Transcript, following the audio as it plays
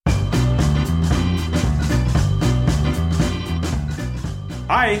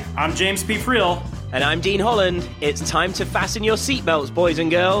Hi, I'm James P. Friel. And I'm Dean Holland. It's time to fasten your seatbelts, boys and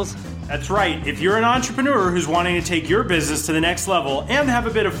girls. That's right. If you're an entrepreneur who's wanting to take your business to the next level and have a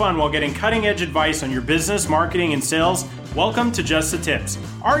bit of fun while getting cutting-edge advice on your business, marketing, and sales, welcome to Just the Tips,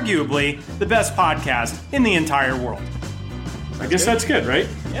 arguably the best podcast in the entire world. I guess that's good, right?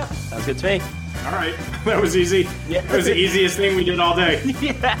 Yeah, sounds good to me. All right. That was easy. Yeah. That was the easiest thing we did all day.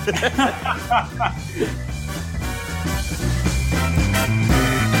 Yeah.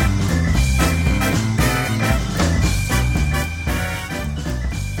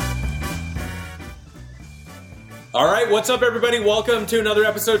 All right, what's up, everybody? Welcome to another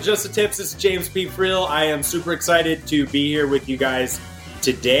episode of Just the Tips. This is James P. Friel. I am super excited to be here with you guys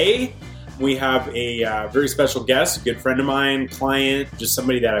today. We have a very special guest, a good friend of mine, client, just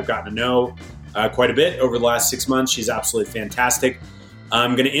somebody that I've gotten to know quite a bit over the last 6 months. She's absolutely fantastic.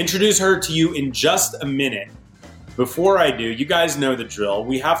 I'm going to introduce her to you in just a minute. Before I do, you guys know the drill.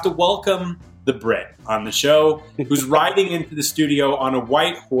 We have to welcome the Brit on the show, who's riding into the studio on a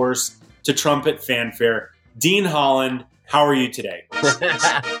white horse to trumpet fanfare. Dean Holland, how are you today?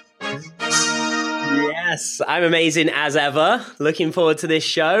 Yes, I'm amazing as ever. Looking forward to this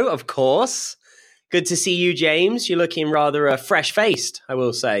show, of course. Good to see you, James. You're looking rather fresh-faced, I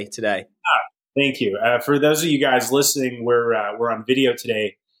will say, today. Thank you. For those of you guys listening, we're on video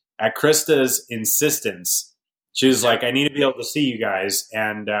today at Krista's insistence. She was like, I need to be able to see you guys.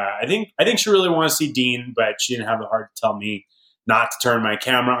 And I think she really wanted to see Dean, but she didn't have the heart to tell me not to turn my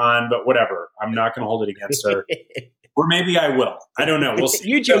camera on, but whatever. I'm not going to hold it against her. Or maybe I will. I don't know. We'll see.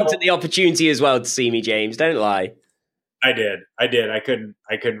 You jumped at the opportunity as well to see me, James. Don't lie. I did. I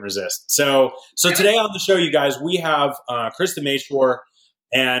couldn't resist. So today on the show, you guys, we have Krista Mashore,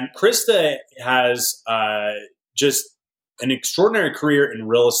 and Krista has just an extraordinary career in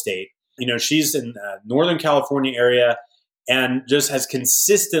real estate. You know, she's in the Northern California area and just has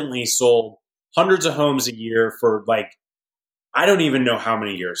consistently sold hundreds of homes a year for I don't even know how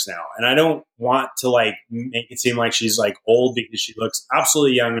many years now. And I don't want to make it seem like she's old, because she looks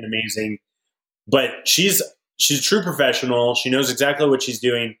absolutely young and amazing. But she's a true professional. She knows exactly what she's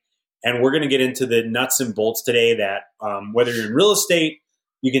doing. And we're going to get into the nuts and bolts today that whether you're in real estate,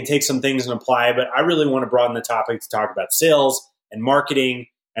 you can take some things and apply. But I really want to broaden the topic to talk about sales and marketing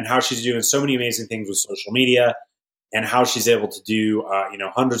and how she's doing so many amazing things with social media and how she's able to do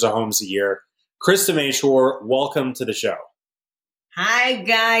hundreds of homes a year. Krista Mashore, welcome to the show. Hi,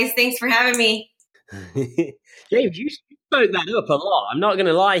 guys. Thanks for having me. James, you spoke that up a lot. I'm not going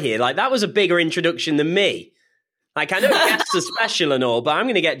to lie here. That was a bigger introduction than me. I know guests are special and all, but I'm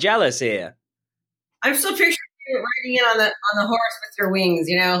going to get jealous here. I'm still picturing you riding in on the horse with your wings.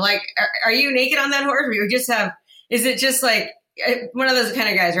 Are you naked on that horse? Or you just have? Is it just one of those kind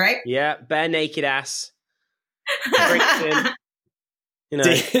of guys, right? Yeah, bare naked ass.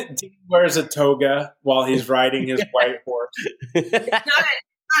 Dean wears a toga while he's riding his white horse. It's not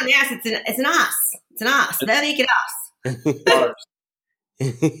an ass. It's an ass. It's an ass. That naked ass.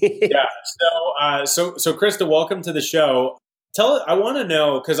 Yeah. So Krista, welcome to the show. I want to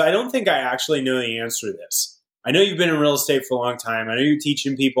know, because I don't think I actually know the answer to this. I know you've been in real estate for a long time. I know you're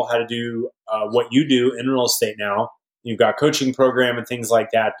teaching people how to do what you do in real estate now. You've got coaching program and things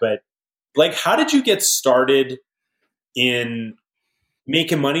like that. But how did you get started in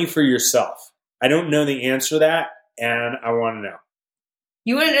making money for yourself? I don't know the answer to that, and I want to know.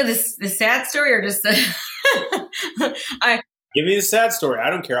 You want to know the sad story or just the? Give me the sad story.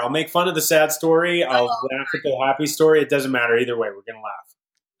 I don't care. I'll make fun of the sad story. I'll laugh at the happy story. It doesn't matter either way. We're gonna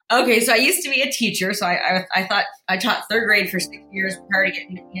laugh. Okay, so I used to be a teacher. So I thought I taught third grade for 6 years prior to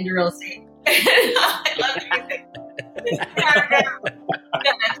getting into real estate. I love music.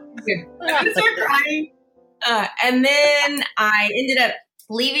 I'm gonna start crying. And then I ended up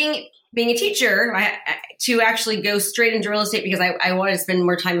leaving being a teacher to actually go straight into real estate because I wanted to spend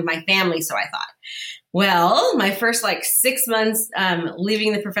more time with my family. So I thought, well, my first 6 months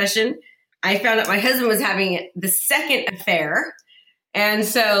leaving the profession, I found out my husband was having the second affair. And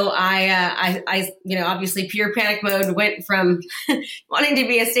so I obviously pure panic mode, went from wanting to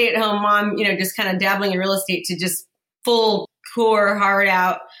be a stay-at-home mom, just kind of dabbling in real estate, to just full core, hard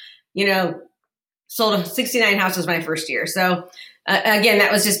out, sold 69 houses my first year. So again,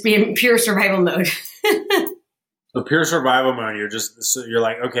 that was just being pure survival mode. So pure survival mode, you're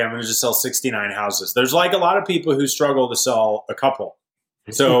like, okay, I'm going to just sell 69 houses. There's a lot of people who struggle to sell a couple.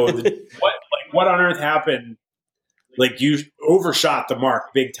 So what on earth happened? You overshot the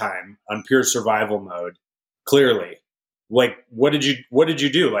mark big time on pure survival mode. Clearly, what did you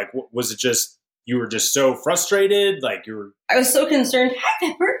do? Was it just you were just so frustrated? Like I was so concerned,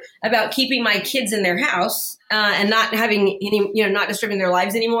 about keeping my kids in their house and not having any, not disturbing their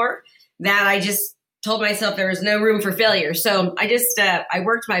lives anymore, that I just told myself there was no room for failure. So I just, I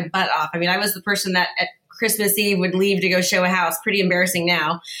worked my butt off. I mean, I was the person that at Christmas Eve would leave to go show a house. Pretty embarrassing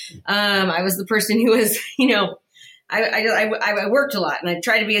now. I was the person who was, I worked a lot, and I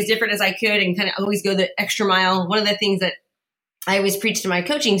tried to be as different as I could and kind of always go the extra mile. One of the things that I always preach to my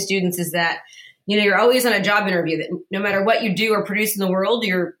coaching students is that, you're always on a job interview, that no matter what you do or produce in the world,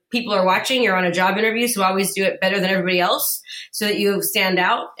 your people are watching, you're on a job interview. So always do it better than everybody else so that you stand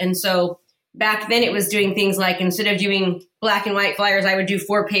out. And so back then it was doing things like, instead of doing black and white flyers, I would do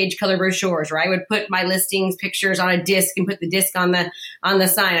 4-page color brochures, or I would put my listings pictures on a disc and put the disc on the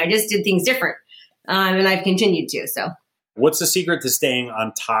sign. I just did things different. And I've continued to. So what's the secret to staying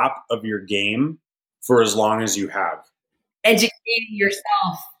on top of your game for as long as you have? Educating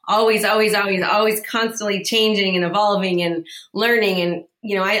yourself. Always constantly changing and evolving and learning. And,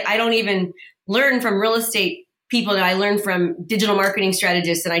 I don't even learn from real estate people that I learn from digital marketing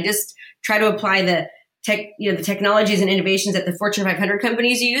strategists. And I just try to apply the technologies and innovations that the Fortune 500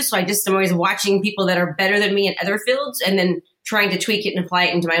 companies use. So I just am always watching people that are better than me in other fields and then trying to tweak it and apply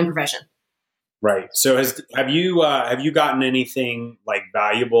it into my own profession. Right. So have you gotten anything like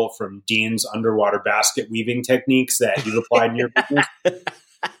valuable from Dean's underwater basket weaving techniques that you've applied in your business?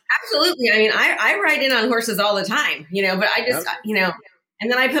 Absolutely. I mean, I ride in on horses all the time, but I just,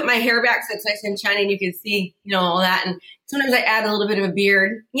 and then I put my hair back so it's nice and shiny and you can see, all that. And sometimes I add a little bit of a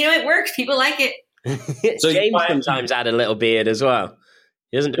beard. It works. People like it. So James sometimes add a little beard as well.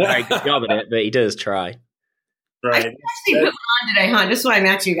 He doesn't do a very good job at it, but he does try. Right. I actually put one on today, huh? Just so I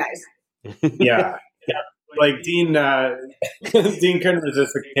match you guys. Yeah. Like Dean couldn't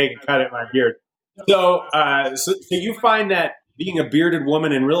resist to take a cut at my beard. So you find that being a bearded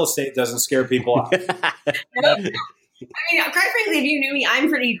woman in real estate doesn't scare people off. I mean, quite frankly, if you knew me, I'm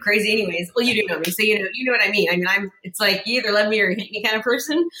pretty crazy anyways. Well, you do know me, so you know what I mean. I mean, it's like you either love me or hate me kind of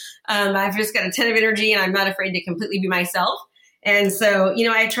person. I've just got a ton of energy and I'm not afraid to completely be myself. And so,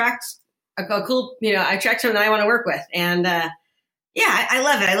 I attract I attract someone that I want to work with. And, I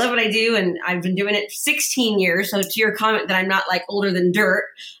love it. I love what I do. And I've been doing it for 16 years. So to your comment that I'm not like older than dirt,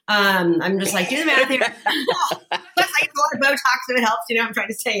 I'm just like, do the math here. Plus I get a lot of Botox if it helps, I'm trying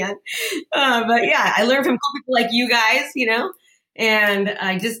to stay young. But yeah, I learned from people like you guys, and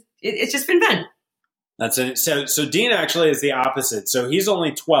it's just been fun. That's it. So Dean actually is the opposite. So he's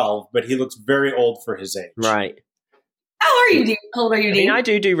only 12, but he looks very old for his age. Right. How are you, Dean? How old are you, Dean? I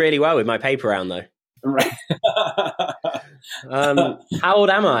do really well with my paper round though. Right. How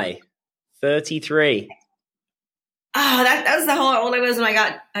old am I? 33. Oh, that was the whole old I was when I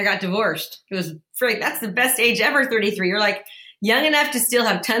got divorced. It was that's the best age ever, 33. You're like young enough to still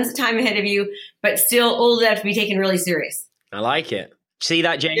have tons of time ahead of you, but still old enough to be taken really serious. I like it. See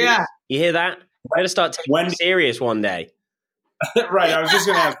that, James? Yeah. You hear that? We're going to start taking it serious one day. Right. I was just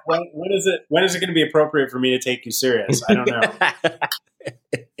going to ask, when is it going to be appropriate for me to take you serious? I don't know.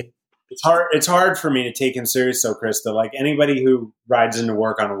 It's hard for me to take him serious, though, Krista. Like anybody who rides into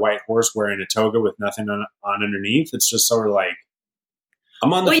work on a white horse wearing a toga with nothing on underneath, it's just sort of like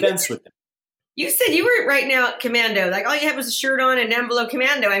I'm on the fence with him. You said you were right now at Commando. Like all you had was a shirt on and down below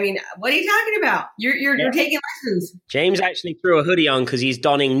Commando. I mean, what are you talking about? You're taking lessons. James actually threw a hoodie on because he's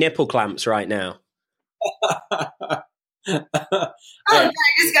donning nipple clamps right now. I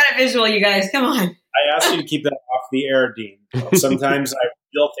just got a visual, you guys. Come on. I asked you to keep that off the air, Dean. Sometimes I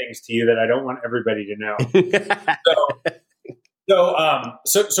reveal things to you that I don't want everybody to know. So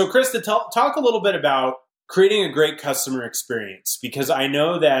Krista, talk a little bit about creating a great customer experience, because I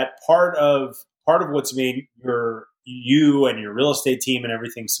know that part of what's made you and your real estate team and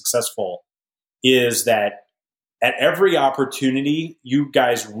everything successful is that at every opportunity, you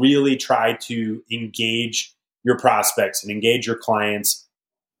guys really try to engage your prospects and engage your clients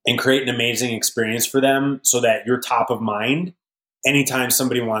and create an amazing experience for them so that you're top of mind anytime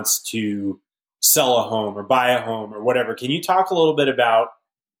somebody wants to sell a home or buy a home or whatever. Can you talk a little bit about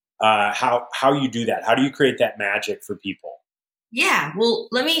how you do that? How do you create that magic for people? Yeah, well,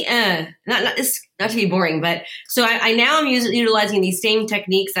 let me not to be boring, but so I now am utilizing these same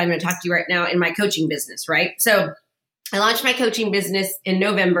techniques that I'm going to talk to you right now in my coaching business, right? So I launched my coaching business in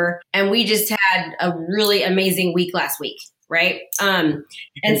November, and we just had a really amazing week last week, right? You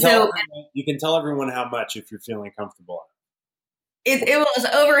can tell everyone how much if you're feeling comfortable. It was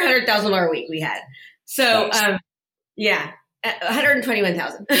over $100,000 a week we had. So nice. Yeah.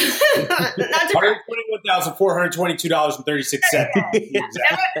 121,000. $121,422.36. That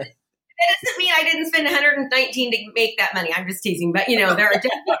doesn't mean I didn't spend $119 to make that money. I'm just teasing, but there are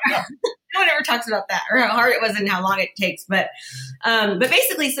definitely one ever talks about that or how hard it was and how long it takes. But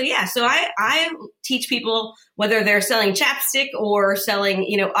basically, so I teach people whether they're selling chapstick or selling,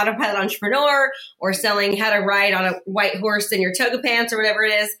 autopilot entrepreneur or selling how to ride on a white horse in your toga pants or whatever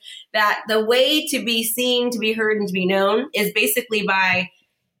it is, that the way to be seen, to be heard, and to be known is basically by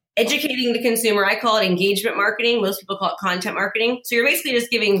educating the consumer. I call it engagement marketing. Most people call it content marketing. So you're basically just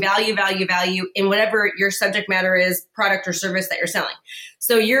giving value in whatever your subject matter is, product or service that you're selling.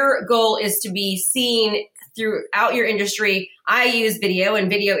 So your goal is to be seen throughout your industry. I use video, and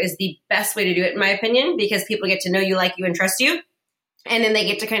video is the best way to do it, in my opinion, because people get to know you, like you, and trust you. And then they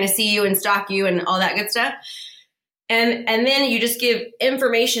get to kind of see you and stalk you and all that good stuff. And then you just give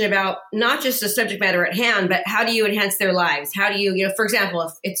information about not just the subject matter at hand, but how do you enhance their lives? How do you, for example,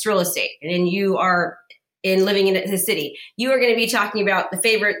 if it's real estate and you are living in the city, you are going to be talking about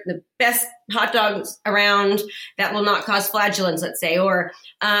the best hot dogs around that will not cause flatulence, let's say, or,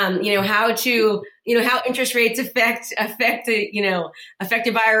 how interest rates affect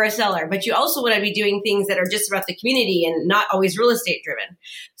a buyer or a seller. But you also want to be doing things that are just about the community and not always real estate driven.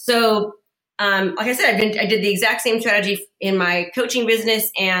 So, like I said, I did the exact same strategy in my coaching business,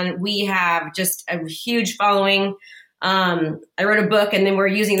 and we have just a huge following. I wrote a book, and then we're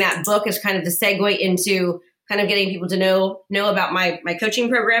using that book as kind of the segue into kind of getting people to know about my coaching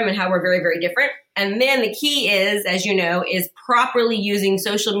program and how we're very, very different. And then the key is, as you know, is properly using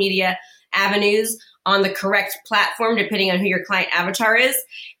social media avenues on the correct platform, depending on who your client avatar is,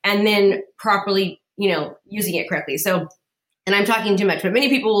 and then properly, using it correctly. So, and I'm talking too much, but many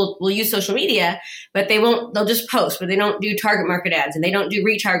people will use social media, but they'll just post, but they don't do target market ads, and they don't do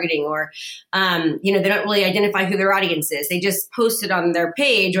retargeting, or, they don't really identify who their audience is. They just post it on their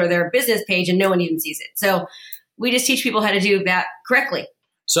page or their business page, and no one even sees it. So we just teach people how to do that correctly.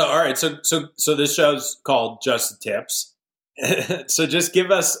 So, all right. So this show's called Just the Tips. So just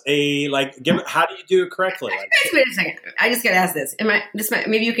give us how do you do it correctly? Wait a second. I just got to ask this.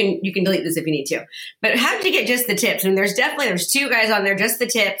 Maybe you can delete this if you need to, but how did you get just the tips? And there's two guys on there, just the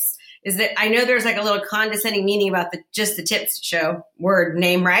tips. Is that, I know there's like a little condescending meaning about the just the tips show word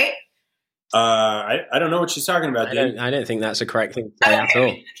name, right? I don't know what she's talking about. I don't think that's a correct thing to say at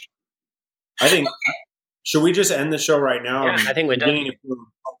all. I think, should we just end the show right now? Yeah, I think we're done.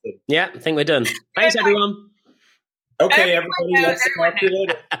 Yeah, I think we're done. Thanks, everyone. Okay, everybody, let's talk to you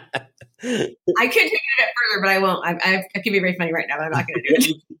later. I could take it a bit further, but I won't. I could be very funny right now, but I'm not going to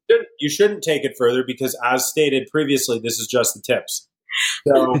do it. You shouldn't take it further because, as stated previously, this is just the tips.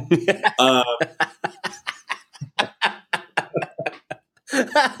 So, I don't know if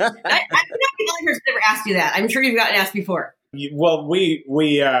the only person ever asked you that. I'm sure you've gotten asked before. Well, we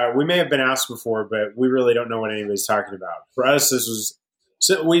may have been asked before, but we really don't know what anybody's talking about. For us, this was.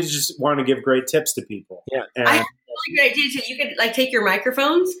 So we just want to give great tips to people. Yeah. And I have a really good idea too. You could take your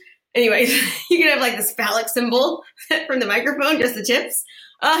microphones. Anyways, you could have this phallic symbol from the microphone, just the tips.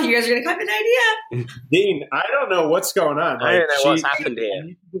 Oh, you guys are going to copy the idea. Dean, I don't know what's going on. I don't know what's happened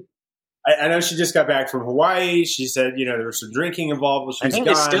here. I know she just got back from Hawaii. She said, there was some drinking involved. I think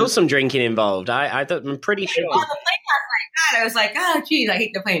there's still some drinking involved. I'm pretty sure. On the plane last night, God, I was like, oh, geez, I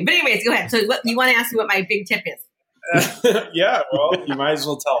hate the plane. But anyways, go ahead. So you want to ask me what my big tip is? Yeah, well, you might as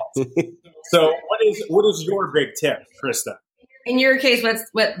well tell us. So what is your big tip, Krista? In your case,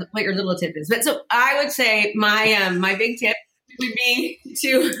 what your little tip is? But so I would say my big tip would be to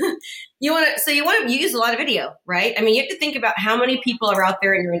you use a lot of video, right? I mean, you have to think about how many people are out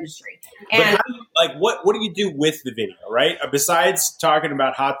there in your industry. And what do you do with the video, right? Besides talking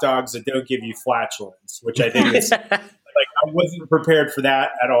about hot dogs that don't give you flatulence, which I think is I wasn't prepared for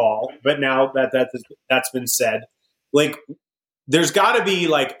that at all. But now that's been said, there's got to be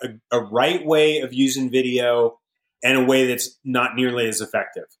a right way of using video and a way that's not nearly as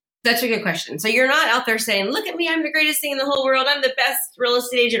effective. That's a good question. So you're not out there saying, look at me, I'm the greatest thing in the whole world. I'm the best real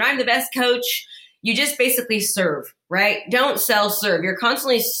estate agent. I'm the best coach. You just basically serve, right? Don't sell, serve. You're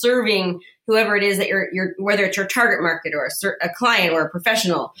constantly serving whoever it is that you're whether it's your target market or a client or a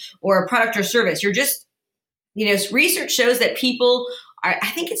professional or a product or service. You're just, research shows that people are,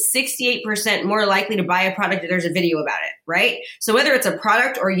 I think it's 68% more likely to buy a product if there's a video about it, right? So whether it's a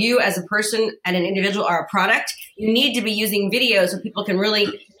product or you as a person and an individual are a product, you need to be using video so people can really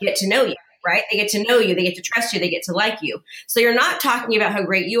get to know you, right? They get to know you, they get to trust you, they get to like you. So you're not talking about how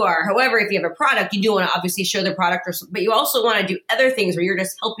great you are. However, if you have a product, you do want to obviously show the product, but you also want to do other things where you're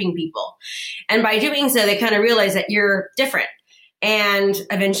just helping people. And by doing so, they kind of realize that you're different. And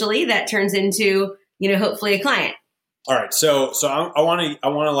eventually that turns into, hopefully a client. All right, so I want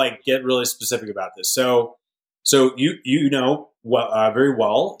to get really specific about this. So you know very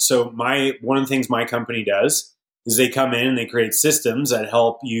well. So one of the things my company does is they come in and they create systems that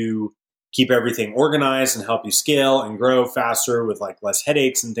help you keep everything organized and help you scale and grow faster with like less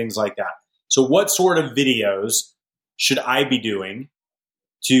headaches and things like that. So what sort of videos should I be doing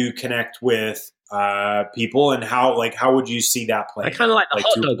to connect with people, and how would you see that playing? I kind of like the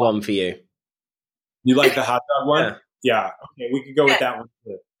hot dog one for you. You like the hot dog one? Yeah. Okay, we could go with that one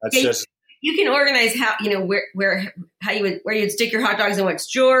too. That's just. You can organize how, where you'd stick your hot dogs and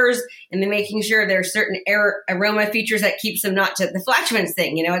what's yours, and then making sure there's certain aroma features that keeps them not to the flatulence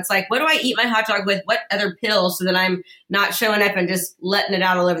thing. It's like, what do I eat my hot dog with? What other pills, so that I'm not showing up and just letting it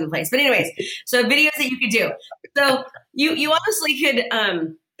out all over the place. But anyways, so videos that you could do. So you honestly could,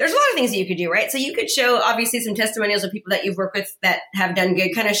 there's a lot of things that you could do, right? So you could show obviously some testimonials of people that you've worked with that have done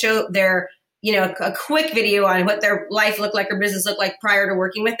good, kind of show their, a quick video on what their life looked like or business looked like prior to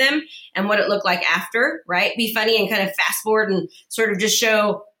working with them and what it looked like after, right? Be funny and kind of fast forward and sort of just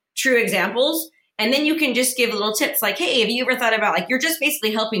show true examples. And then you can just give little tips like, hey, have you ever thought about, like, you're just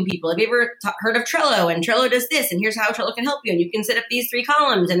basically helping people. Have you ever heard of Trello? And Trello does this, and here's how Trello can help you. And you can set up these 3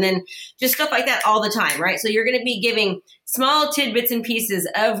 columns, and then just stuff like that all the time, right? So you're going to be giving small tidbits and pieces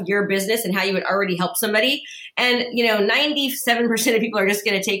of your business and how you would already help somebody. And, 97% of people are just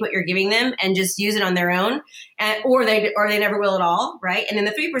going to take what you're giving them and just use it on their own, or they never will at all, right? And then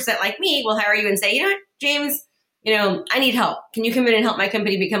the 3% like me will hire you and say, James, I need help. Can you come in and help my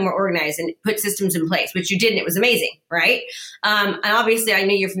company become more organized and put systems in place? Which you did, and it was amazing, right? And obviously I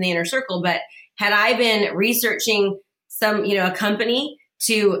knew you're from the inner circle, but had I been researching a company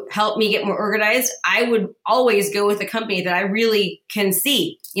to help me get more organized, I would always go with a company that I really can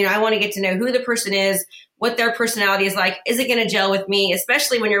see. I want to get to know who the person is, what their personality is like. Is it going to gel with me?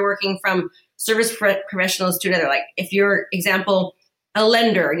 Especially when you're working from service professionals to another. Like if you're, example, a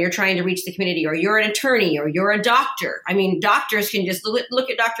lender and you're trying to reach the community, or you're an attorney, or you're a doctor. I mean, doctors can just look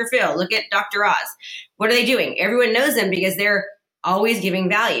at Dr. Phil, look at Dr. Oz. What are they doing? Everyone knows them because they're always giving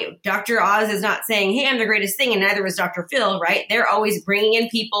value. Dr. Oz is not saying, hey, I'm the greatest thing, and neither is Dr. Phil, right? They're always bringing in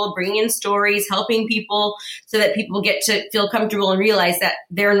people, bringing in stories, helping people so that people get to feel comfortable and realize that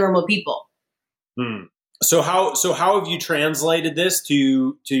they're normal people. So how have you translated this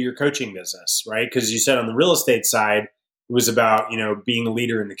to your coaching business, right? Because you said on the real estate side, it was about, being a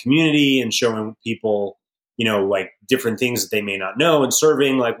leader in the community and showing people, like different things that they may not know, and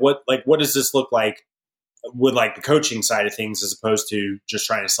serving. What does this look like with like the coaching side of things as opposed to just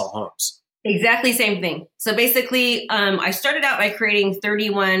trying to sell homes? Exactly same thing. So basically, I started out by creating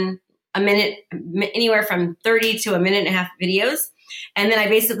 31 a minute, anywhere from 30 to a minute and a half videos. And then I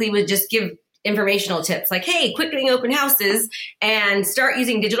basically would just give informational tips like, hey, quit doing open houses and start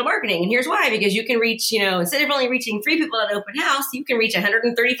using digital marketing. And here's why, because you can reach, instead of only reaching 3 people at an open house, you can reach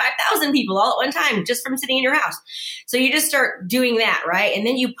 135,000 people all at one time just from sitting in your house. So you just start doing that, right? And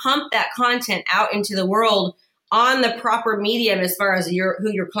then you pump that content out into the world on the proper medium as far as who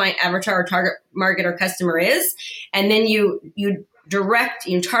your client avatar or target market or customer is. And then you direct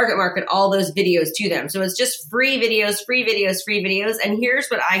and target market all those videos to them. So it's just free videos. And here's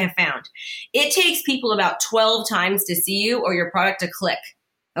what I have found. It takes people about 12 times to see you or your product to click.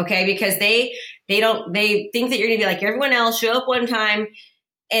 Okay. Because they think that you're going to be like everyone else, show up one time.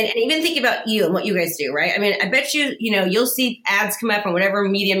 And even think about you and what you guys do, right? I mean, I bet you'll see ads come up on whatever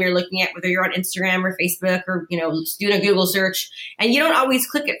medium you're looking at, whether you're on Instagram or Facebook or, doing a Google search, and you don't always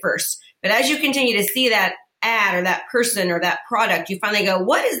click it first. But as you continue to see that ad or that person or that product, you finally go,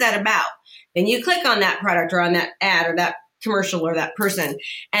 what is that about? Then you click on that product or on that ad or that commercial or that person.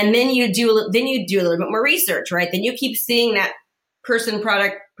 And then you do a little bit more research, right? Then you keep seeing that person,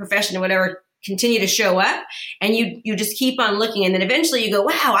 product, profession, or whatever continue to show up, and you just keep on looking. And then eventually you go,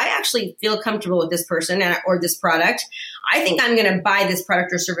 wow, I actually feel comfortable with this person or this product. I think I'm going to buy this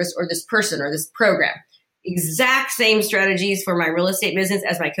product or service or this person or this program. Exact same strategies for my real estate business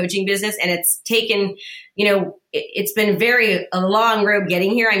as my coaching business. And it's taken, it's been a long road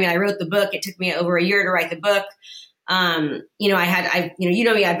getting here. I mean, I wrote the book. It took me over a year to write the book. I've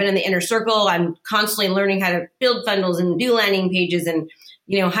been in the inner circle. I'm constantly learning how to build funnels and do landing pages and,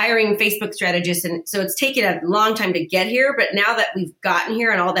 hiring Facebook strategists. And so it's taken a long time to get here. But now that we've gotten here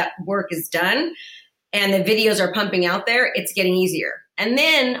and all that work is done and the videos are pumping out there, it's getting easier. And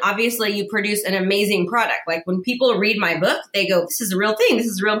then obviously you produce an amazing product. Like when people read my book, they go, this is a real thing. This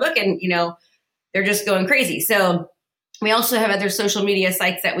is a real book. And, they're just going crazy. So we also have other social media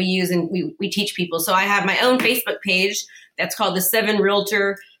sites that we use and we teach people. So I have my own Facebook page that's called the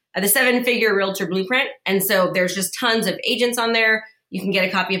 7-Figure Realtor Blueprint. And so there's just tons of agents on there. You can get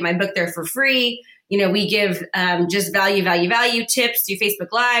a copy of my book there for free. We give just value tips, do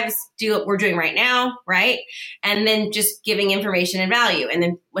Facebook Lives, do what we're doing right now, right? And then just giving information and value. And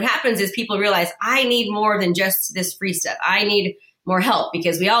then what happens is people realize I need more than just this free stuff. I need more help,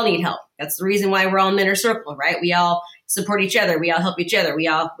 because we all need help. That's the reason why we're all in the inner circle, right? We all support each other. We all help each other. We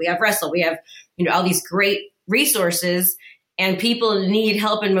have Wrestle. We have, all these great resources, and people need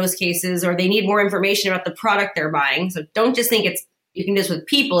help in most cases, or they need more information about the product they're buying. So don't just think you can do this with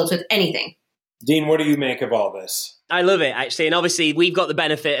people. It's with anything. Dean, what do you make of all this? I love it, actually, and obviously we've got the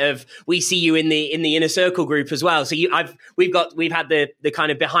benefit of, we see you in the inner circle group as well. So we've had the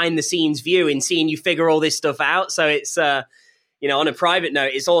kind of behind the scenes view in seeing you figure all this stuff out. So it's on a private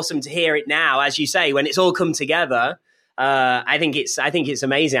note, it's awesome to hear it now, as you say, when it's all come together. I think it's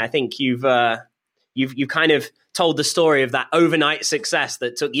amazing. I think you've kind of told the story of that overnight success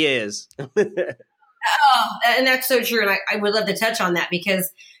that took years. And that's so true, and I would love to touch on that,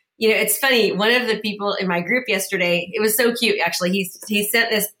 because it's funny. One of the people in my group yesterday, it was so cute, actually. He sent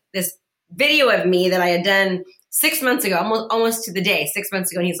this video of me that I had done 6 months ago, almost to the day, 6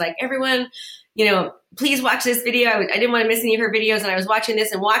 months ago. And he's like, everyone, please watch this video. I didn't want to miss any of her videos. And I was watching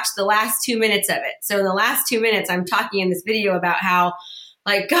this and watched the last 2 minutes of it. So in the last 2 minutes, I'm talking in this video about how,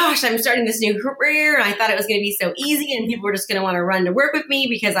 like, gosh, I'm starting this new career, and I thought it was going to be so easy, and people were just going to want to run to work with me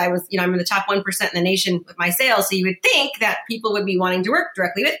because I was, I'm in the top 1% in the nation with my sales. So you would think that people would be wanting to work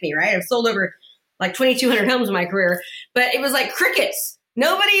directly with me, right? I've sold over like 2,200 homes in my career, but it was like crickets.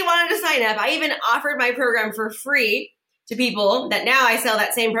 Nobody wanted to sign up. I even offered my program for free to people that now I sell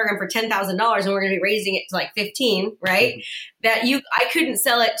that same program for $10,000, and we're going to be raising it to like 15, right? Mm-hmm. I couldn't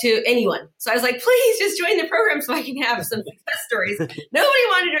sell it to anyone. So I was like, please just join the program so I can have some success stories. Nobody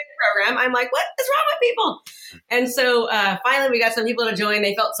wanted to join the program. I'm like, what is wrong with people? And so finally we got some people to join.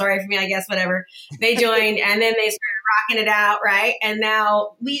 They felt sorry for me, I guess, whatever. They joined, and then they started rocking it out, right? And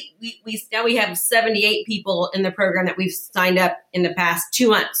now we have 78 people in the program that we've signed up in the past 2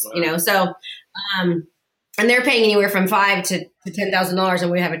 months, Wow. So and they're paying anywhere from $5,000 to $10,000, and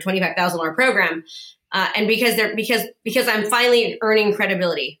we have a $25,000 program. And because I'm finally earning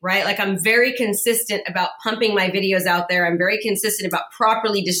credibility, right? Like, I'm very consistent about pumping my videos out there. I'm very consistent about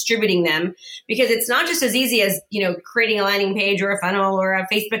properly distributing them, because it's not just as easy as, creating a landing page or a funnel or a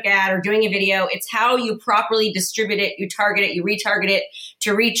Facebook ad or doing a video. It's how you properly distribute it, you target it, you retarget it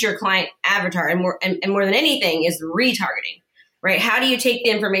to reach your client avatar. And more than anything is retargeting. Right? How do you take the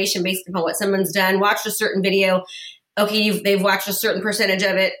information based upon what someone's done, watched a certain video? Okay, they've watched a certain percentage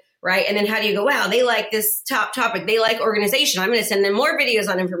of it, right? And then how do you go, wow, they like this top topic. They like organization. I'm going to send them more videos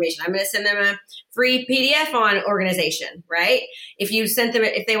on information. I'm going to send them a free PDF on organization, right? If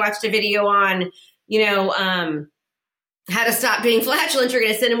they watched a video on, how to stop being flatulence, you're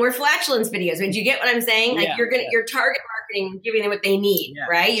going to send them more flatulence videos. Did you get what I'm saying? Like, your target marketing, giving them what they need,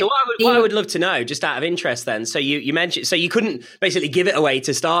 right? So what I would love to know, just out of interest then, so you mentioned, so you couldn't basically give it away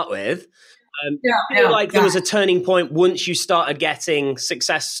to start with. There was a turning point once you started getting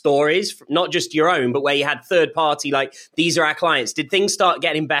success stories, not just your own, but where you had third party, like, these are our clients. Did things start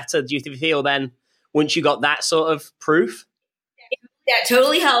getting better, do you feel, then, once you got that sort of proof? That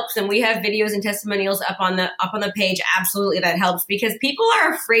totally helps. And we have videos and testimonials up on the page. Absolutely. That helps, because people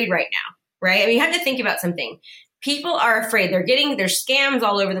are afraid right now, right? I mean, you have to think about something. People are afraid. There's scams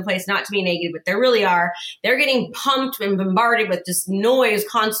all over the place, not to be negative, but there really are. They're getting pumped and bombarded with just noise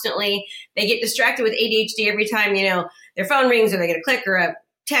constantly. They get distracted with ADHD every time, their phone rings, or they get a click or a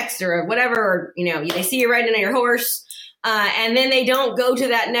text or whatever, or, they see you riding on your horse. And then they don't go to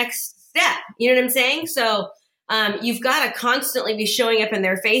that next step. You know what I'm saying? So, you've got to constantly be showing up in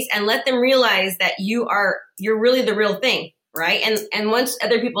their face and let them realize that you're really the real thing, right? And once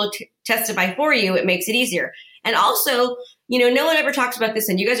other people testify for you, it makes it easier. And also, no one ever talks about this,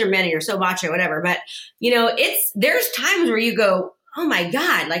 and you guys are men and you're so macho, whatever. But, there's times where you go, oh my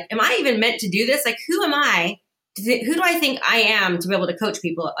God, like, am I even meant to do this? Like, who am I? Who do I think I am to be able to coach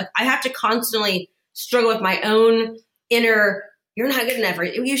people? Like, I have to constantly struggle with my own inner, you're not good enough, or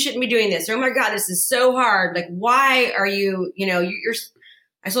you shouldn't be doing this, or, oh my God, this is so hard. Like, why are you,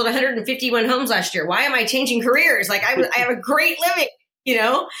 I sold 151 homes last year. Why am I changing careers? Like, I have a great living,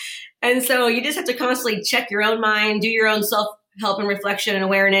 And so you just have to constantly check your own mind, do your own self-help and reflection and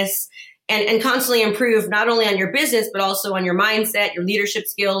awareness, and constantly improve not only on your business, but also on your mindset, your leadership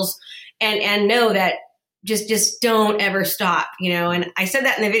skills, and know that just don't ever stop, And I said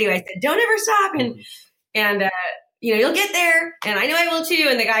that in the video. I said, don't ever stop. And you'll get there. And I know I will too.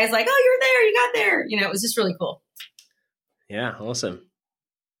 And the guy's like, oh, you're there. You got there. It was just really cool. Yeah. Awesome.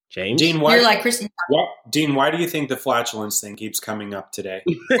 James? Dean, you're like Kristen. Dean, why do you think the flatulence thing keeps coming up today?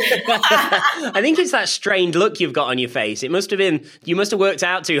 I think it's that strained look you've got on your face. You must have worked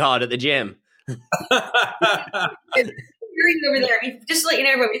out too hard at the gym. Over there, just to let you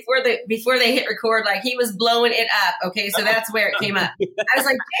know, before they hit record, like, he was blowing it up. Okay, so that's where it came up. I was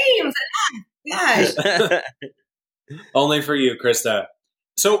like, James, gosh. Only for you, Krista.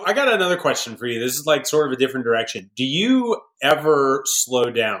 So I got another question for you. This is like sort of a different direction. Do you ever slow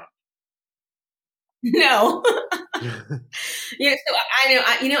down? No. So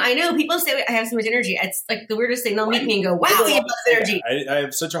I know people say I have so much energy. It's like the weirdest thing. They'll meet me and go, wow, you have this energy. I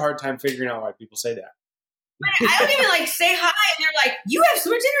have such a hard time figuring out why people say that. I don't even like say hi. And they're like, you have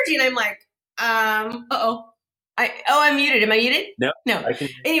so much energy. And I'm like, I'm muted. Am I muted? No.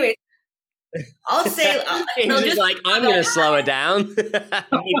 Anyway, I'll say, I'm going to slow it down.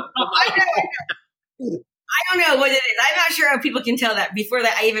 I don't know what it is. I'm not sure how people can tell that before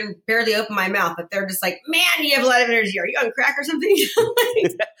that I even barely open my mouth, but they're just like, man, you have a lot of energy. Are you on crack or something?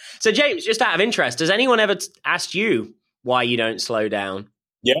 So James, just out of interest, has anyone ever asked you why you don't slow down?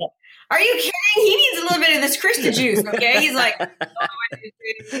 Yeah. Are you kidding? He needs a little bit of this Krista juice, okay? He's like,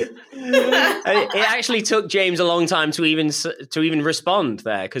 It actually took James a long time to even respond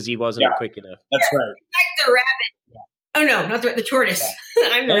there because he wasn't quick enough. That's right. Like the rabbit. Oh no, not the tortoise.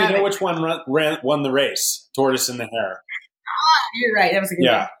 I'm the rabbit. You know which one won the race? Tortoise and the hare. You're right. That was a good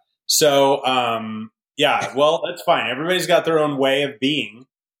one. So, well, that's fine. Everybody's got their own way of being,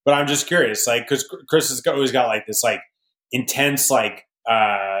 but I'm just curious, like, because Chris has always got like this, like, intense, like,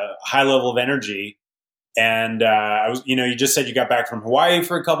 high level of energy. And I was, you just said you got back from Hawaii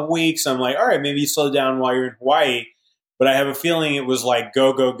for a couple weeks. I'm like, all right, maybe you slow down while you're in Hawaii. But I have a feeling it was like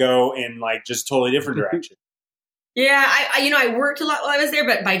go in like just totally different direction. Yeah, I worked a lot while I was there,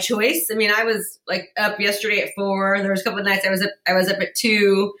 but by choice. I mean, I was like up yesterday at 4. There was a couple of nights I was up at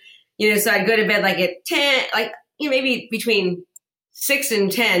 2. So I'd go to bed like at 10, like maybe between 6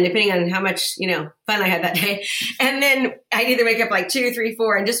 and 10, depending on how much fun I had that day. And then I'd either wake up like 2, 3,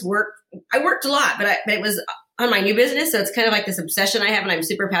 4, and just work. I worked a lot, but it was on my new business, so it's kind of like this obsession I have, and I'm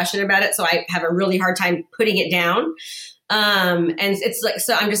super passionate about it. So I have a really hard time putting it down. And it's like,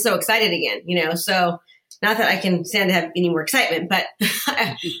 so I'm just so excited again, So. Not that I can stand to have any more excitement, but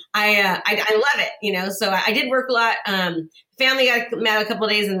I love it, So I did work a lot. Family got mad a couple of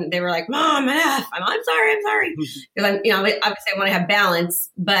days, and they were like, "Mom, enough." I'm sorry, because obviously I want to have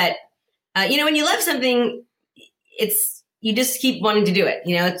balance. But when you love something, you just keep wanting to do it.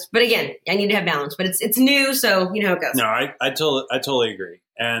 But again, I need to have balance. But it's new, so you know how it goes. No, I totally agree.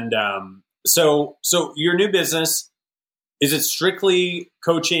 And so your new business. Is it strictly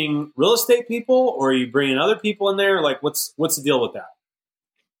coaching real estate people, or are you bringing other people in there? Like, what's the deal with that?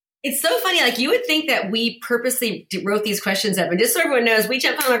 It's so funny. Like, you would think that we purposely wrote these questions up, and just so everyone knows, we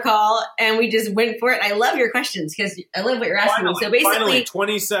jumped on a call and we just went for it. I love your questions because I love what you're asking me. So basically,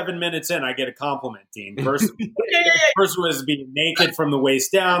 27 minutes in, I get a compliment, Dean. First was being naked from the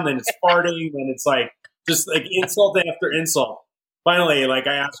waist down, then it's farting, then it's like just like insult after insult. Finally, like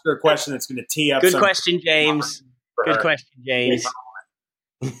I asked her a question that's going to tee up. Good question, James. Good question, James.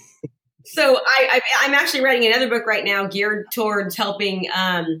 So I'm actually writing another book right now geared towards helping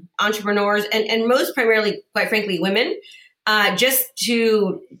entrepreneurs and most primarily, quite frankly, women, and this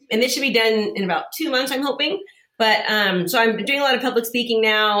should be done in about 2 months, I'm hoping. But so I'm doing a lot of public speaking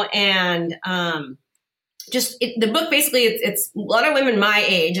now, and the book basically it's a lot of women my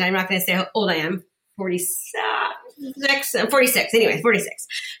age, and I'm not going to say how old I am, 46. Anyway, 46.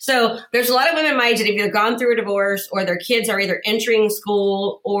 So there's a lot of women my age that have either gone through a divorce, or their kids are either entering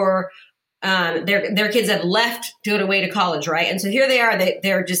school, or their kids have left to go away to college, right? And so here they are.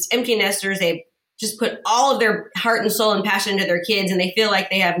 They're just empty nesters. They've just put all of their heart and soul and passion into their kids, and they feel like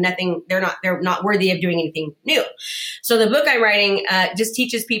they have nothing. They're not worthy of doing anything new. So the book I'm writing just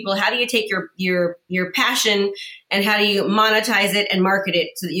teaches people, how do you take your passion and how do you monetize it and market it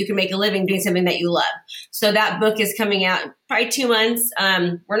so that you can make a living doing something that you love. So that book is coming out in probably 2 months.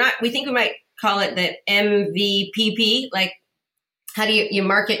 We think we might call it the MVPP, like how do you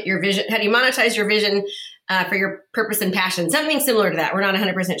market your vision? How do you monetize your vision for your purpose and passion? Something similar to that. We're not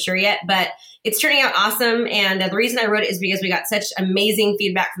 100% sure yet, but it's turning out awesome. And the reason I wrote it is because we got such amazing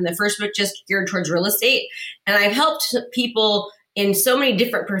feedback from the first book, just geared towards real estate. And I've helped people in so many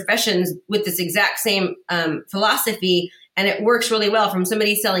different professions with this exact same philosophy. And it works really well, from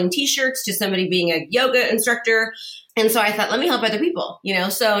somebody selling t-shirts to somebody being a yoga instructor. And so I thought, let me help other people,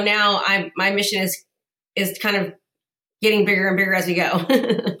 So now my mission is kind of getting bigger and bigger as we go.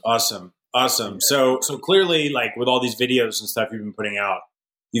 Awesome. So clearly, like with all these videos and stuff you've been putting out,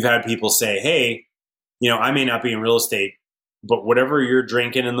 you've had people say, hey, I may not be in real estate, but whatever you're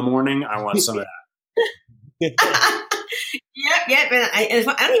drinking in the morning, I want some of that. Yeah, but I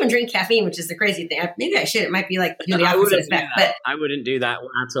don't even drink caffeine, which is the crazy thing. Maybe I should. It might be like the opposite effect. But I wouldn't do that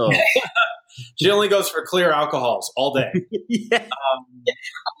at all. She only goes for clear alcohols all day. Yeah. Oh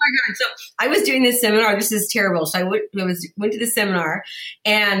my God. So I was doing this seminar. This is terrible. So I went to the seminar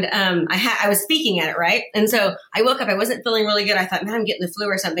and I was speaking at it, right? And so I woke up, I wasn't feeling really good. I thought, man, I'm getting the flu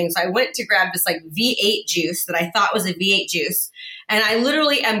or something. So I went to grab this like V8 juice that I thought was a V8 juice. And I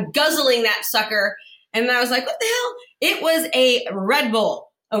literally am guzzling that sucker. And I was like, what the hell? It was a Red Bull.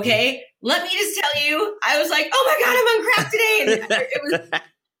 Okay. Let me just tell you, I was like, oh my God, I'm on crack today. And it was,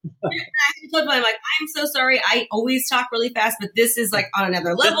 I'm like, I'm so sorry. I always talk really fast, but this is like on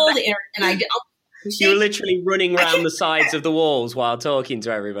another level. And I did. You were literally running around the sides of the walls while talking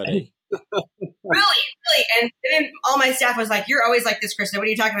to everybody. Really. And then all my staff was like, you're always like this, Krista. What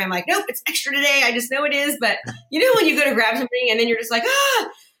are you talking about? I'm like, nope, it's extra today. I just know it is. But you know, when you go to grab something and then you're just like, ah.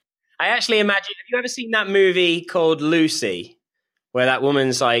 I actually imagine, have you ever seen that movie called Lucy, where that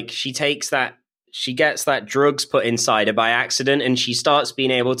woman's like, she gets that drugs put inside her by accident and she starts being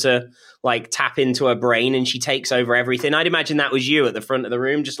able to like tap into her brain and she takes over everything. I'd imagine that was you at the front of the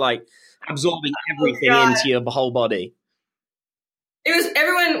room, just like absorbing everything into your whole body.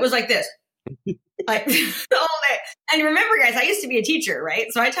 Everyone was like this, like all day. And remember, guys, I used to be a teacher, right?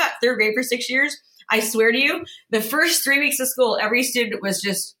 So I taught third grade for 6 years. I swear to you, the first 3 weeks of school, every student was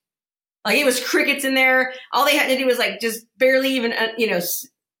just like, it was crickets in there. All they had to do was like just barely even,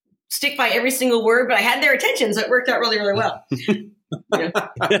 stick by every single word, but I had their attention. So it worked out really, really well. That's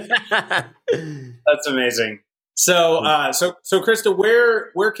amazing. So Krista,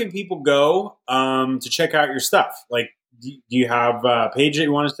 where can people go to check out your stuff? Like, do you have a page that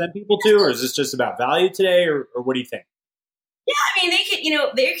you want to send people to, or is this just about value today, or what do you think? Yeah, I mean,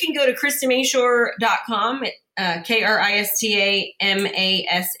 they can go to KristaMashore.com,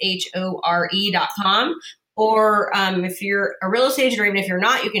 KristaMashore.com. Or if you're a real estate agent, or even if you're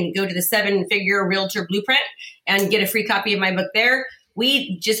not, you can go to the 7-Figure Realtor Blueprint and get a free copy of my book there.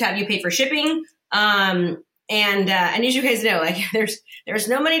 We just have you pay for shipping. And as you guys know, like there's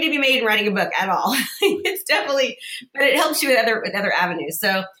no money to be made in writing a book at all. It's definitely, but it helps you with other avenues.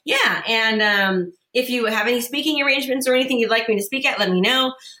 So yeah. And if you have any speaking arrangements or anything you'd like me to speak at, let me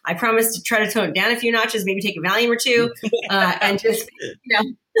know. I promise to try to tone it down a few notches, maybe take a Valium or two, and just,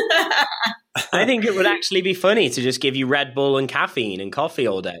 I think it would actually be funny to just give you Red Bull and caffeine and coffee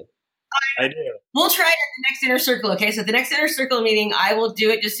all day. I do. We'll try it at the next Inner Circle. Okay, so at the next Inner Circle meeting, I will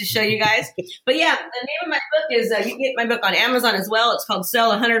do it just to show you guys. But yeah, the name of my book is, you can get my book on Amazon as well. It's called Sell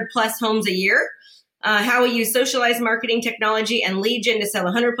 100 Plus Homes a Year. How we use socialized marketing technology and lead gen to sell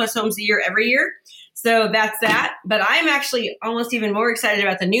 100 plus homes a year every year. So that's that. But I'm actually almost even more excited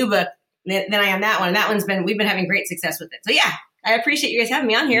about the new book than I am that one. And that we've been having great success with it. So yeah, I appreciate you guys having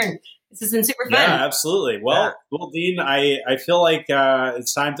me on here. And this has been super fun. Yeah, absolutely. Well, Dean, I feel like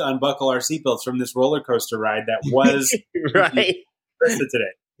it's time to unbuckle our seatbelts from this roller coaster ride that was right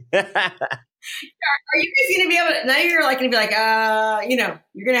today. Are you guys going to be able to, now you're like going to be like,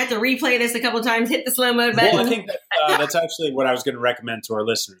 you're going to have to replay this a couple of times, hit the slow mode button. Well, I think that's actually what I was going to recommend to our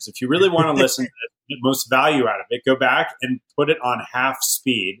listeners. If you really want to listen to the most value out of it, go back and put it on half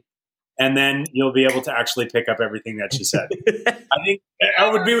speed. And then you'll be able to actually pick up everything that she said. I think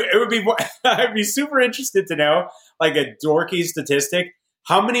I'd be super interested to know, like a dorky statistic,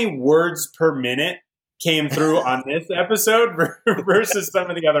 how many words per minute came through on this episode versus some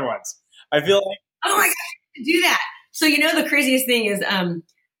of the other ones. I feel like, oh my gosh, do that. So the craziest thing is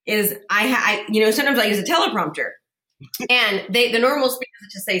I sometimes I use a teleprompter, and the normal speed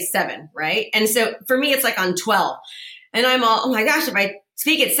is to say 7, right? And so for me, it's like on 12, and I'm all, oh my gosh, if I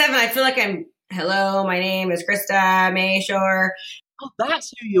speak at 7, I feel like hello, my name is Krista Mashore. Oh,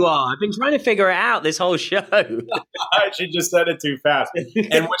 that's who you are. I've been trying to figure it out this whole show. She just said it too fast.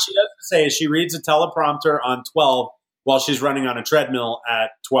 And what she doesn't say is she reads a teleprompter on 12 while she's running on a treadmill at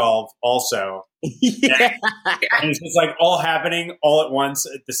 12 also. Yeah. And it's just like all happening all at once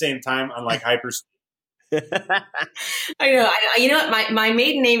at the same time on like hyper speed. I know. You know what? My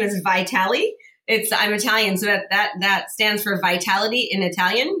maiden name is Vitali. I'm Italian, so that stands for vitality in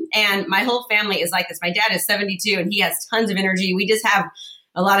Italian. And my whole family is like this. My dad is 72 and he has tons of energy. We just have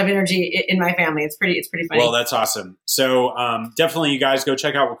a lot of energy in my family. It's pretty funny. Well, that's awesome. So definitely you guys go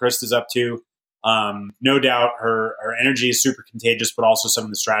check out what Krista's up to. No doubt her energy is super contagious, but also some of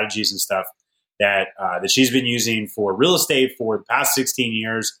the strategies and stuff that she's been using for real estate for the past 16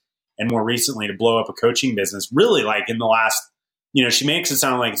 years and more recently to blow up a coaching business. Really, like in the last, she makes it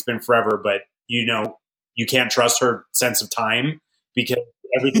sound like it's been forever, but you can't trust her sense of time because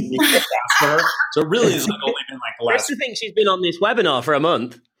everything needs to go fast for her. So it really is like only been like the last. I think she's been on this webinar for a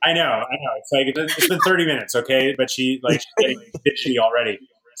month. I know. It's like it's been 30 minutes, okay? But she's getting bitchy already.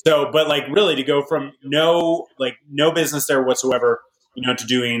 So, but like really to go from no business there whatsoever to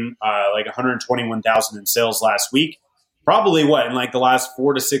doing like 121,000 in sales last week. Probably in like the last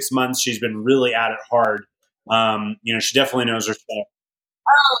 4 to 6 months, she's been really at it hard. She definitely knows her stuff.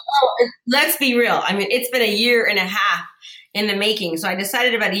 Oh, let's be real. I mean, it's been a year and a half in the making. So I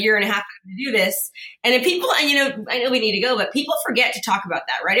decided about a year and a half to do this. And if people, I know we need to go, but people forget to talk about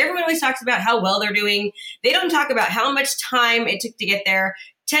that, right? Everyone always talks about how well they're doing. They don't talk about how much time it took to get there.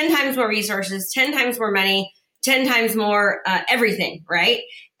 10 times more resources, 10 times more money, 10 times more everything, right?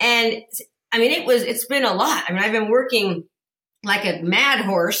 And I mean, it's been a lot. I mean, I've been working like a mad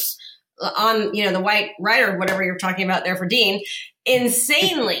horse on, the White Rider, whatever you're talking about there for Dean,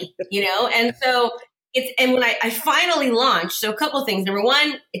 insanely, and so and when I finally launched, so a couple of things. Number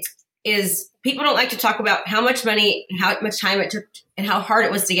one, is people don't like to talk about how much money, how much time it took, and how hard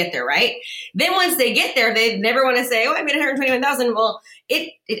it was to get there, right? Then once they get there, they never want to say, "Oh, I made 121,000." Well,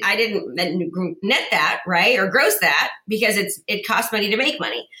 I didn't net that, right, or gross that, because it costs money to make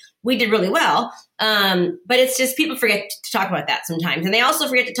money. We did really well, but it's just people forget to talk about that sometimes, and they also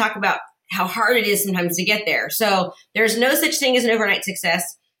forget to talk about how hard it is sometimes to get there. So there's no such thing as an overnight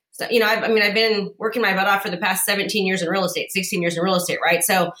success. So, I've been working my butt off for the past 17 years in real estate, 16 years in real estate, right?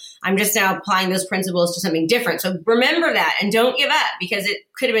 So I'm just now applying those principles to something different. So remember that and don't give up, because it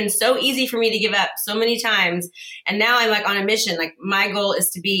could have been so easy for me to give up so many times. And now I'm like on a mission. Like my goal is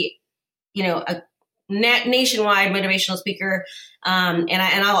to be, a nationwide motivational speaker. And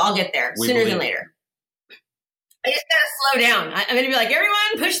I'll get there sooner than later. I just gotta slow down. I'm going to be like,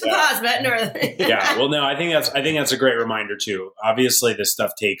 everyone, push the pause button. Yeah. Well, no, I think that's a great reminder too. Obviously, this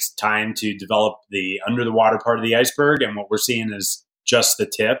stuff takes time to develop the under the water part of the iceberg, and what we're seeing is just the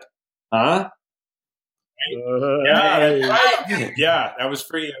tip. Huh? Yeah, that was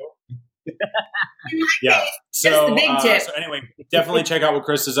for you. Yeah. So, the big tip. So anyway, definitely check out what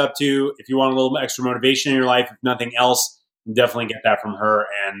Krista's up to. If you want a little extra motivation in your life, if nothing else, definitely get that from her,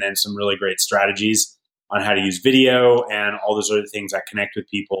 and then some really great strategies on how to use video and all those other things that connect with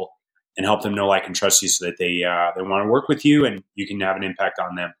people and help them know, like, and trust you, so that they want to work with you and you can have an impact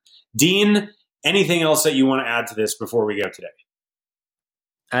on them. Dean, anything else that you want to add to this before we go today?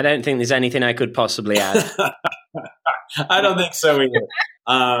 I don't think there's anything I could possibly add. I don't think so either.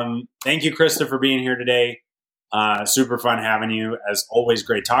 Thank you, Krista, for being here today. Super fun having you. As always,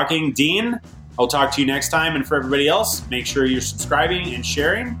 great talking. Dean, I'll talk to you next time. And for everybody else, make sure you're subscribing and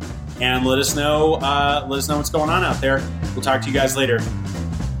sharing, and let us know what's going on out there. We'll talk to you guys later.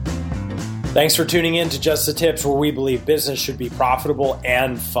 Thanks for tuning in to Just the Tips, where we believe business should be profitable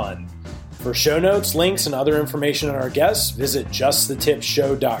and fun. For show notes, links, and other information on our guests, visit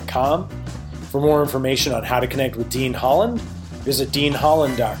justthetipshow.com. For more information on how to connect with Dean Holland, visit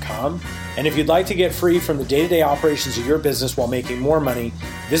deanholland.com. And if you'd like to get free from the day-to-day operations of your business while making more money,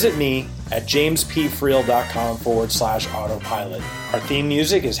 visit me at jamespfriel.com/autopilot. Our theme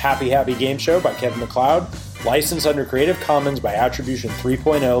music is Happy Happy Game Show by Kevin MacLeod, licensed under Creative Commons by Attribution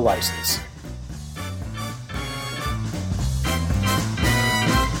 3.0 license.